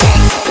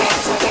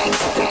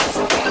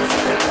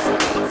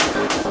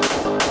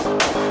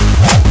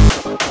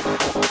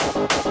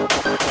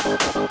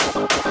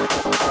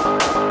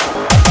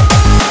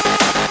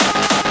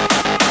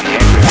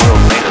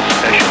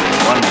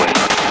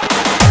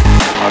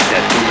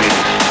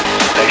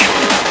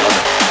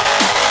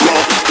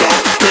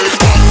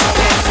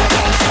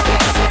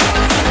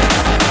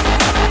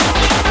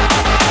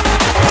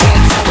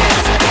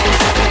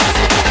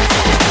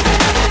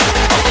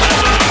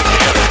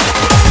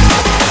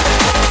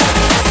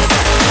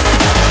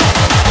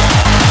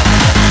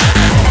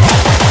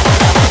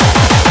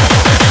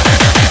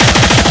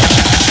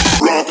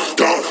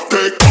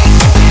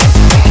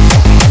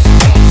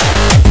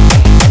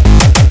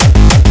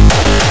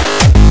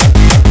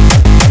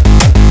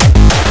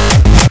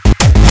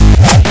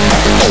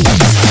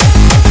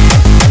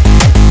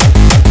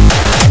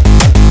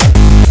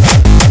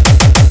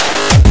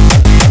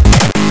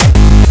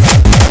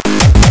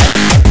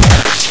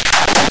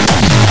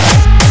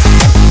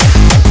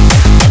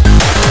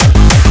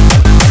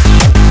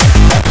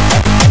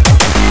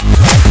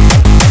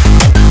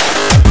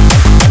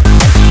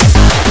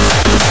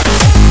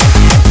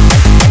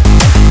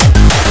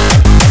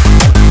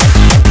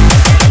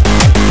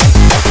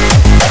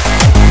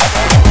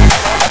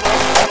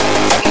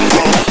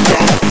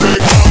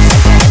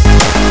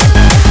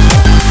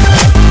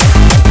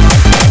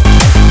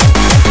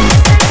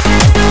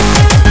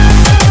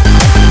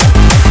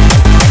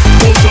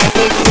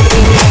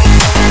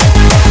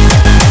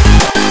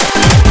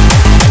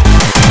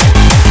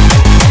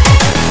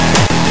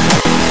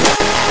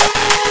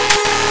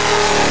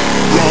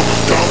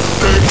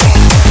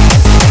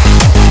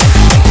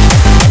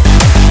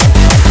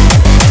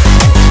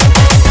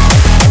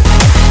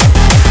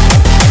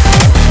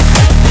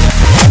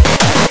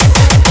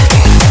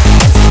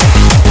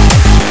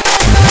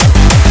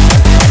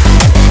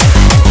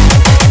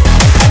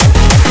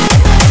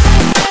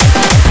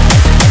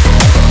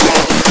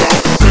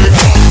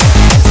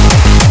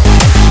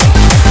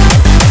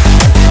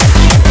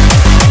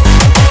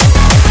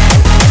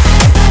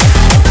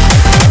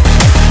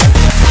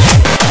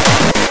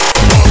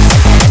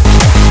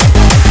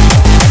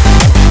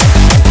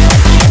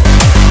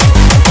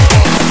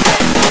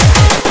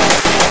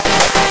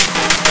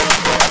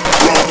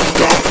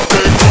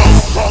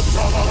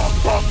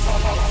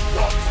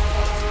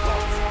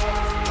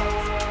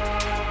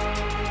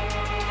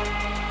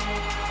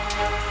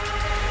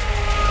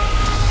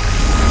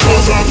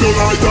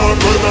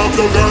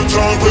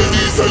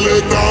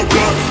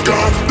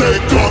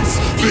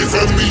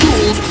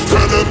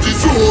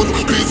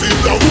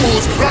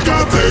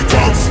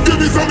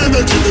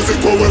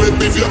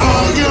if you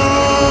argue.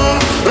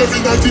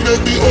 Every night he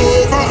make me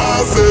over,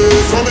 I say.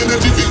 Some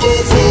energy we go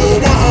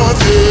for one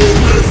day.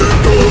 Let them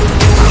go.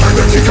 I like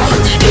the kick out of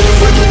the days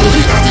when you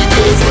bully at the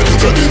days, when you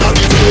dreading at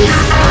the days.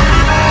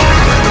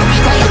 I like the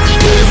beat at the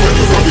days when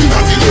you fucking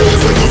at the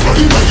days, when you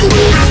fucking at your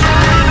ways.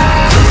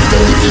 Every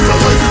day it is a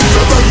life, it is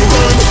a time you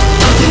run.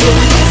 And you know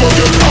we don't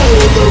forget all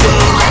the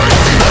run.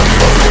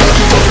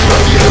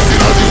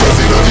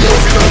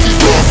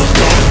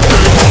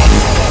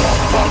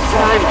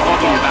 I'm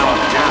talking about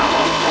now.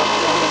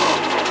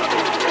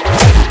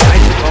 I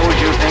suppose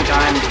you think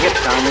I'm hip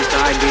on this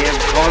idea of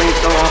calling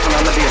so often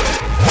on the building.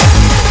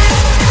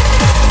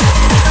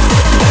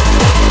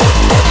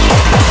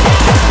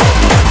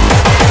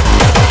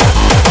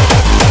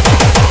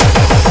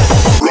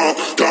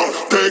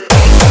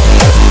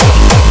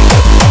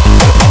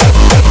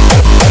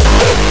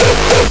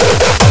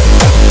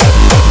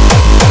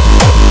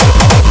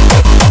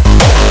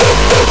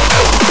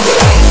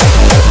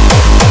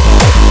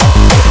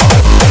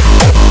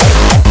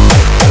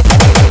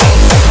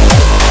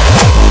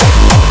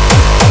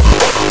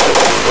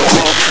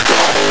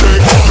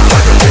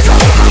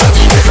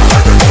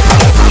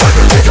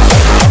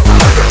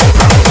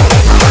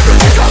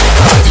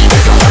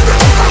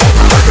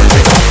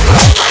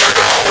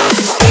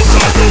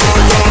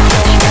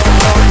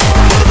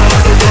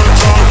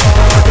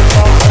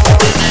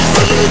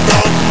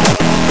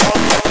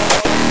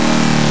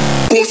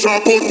 Push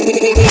up, push up,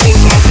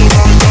 push up, push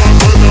up,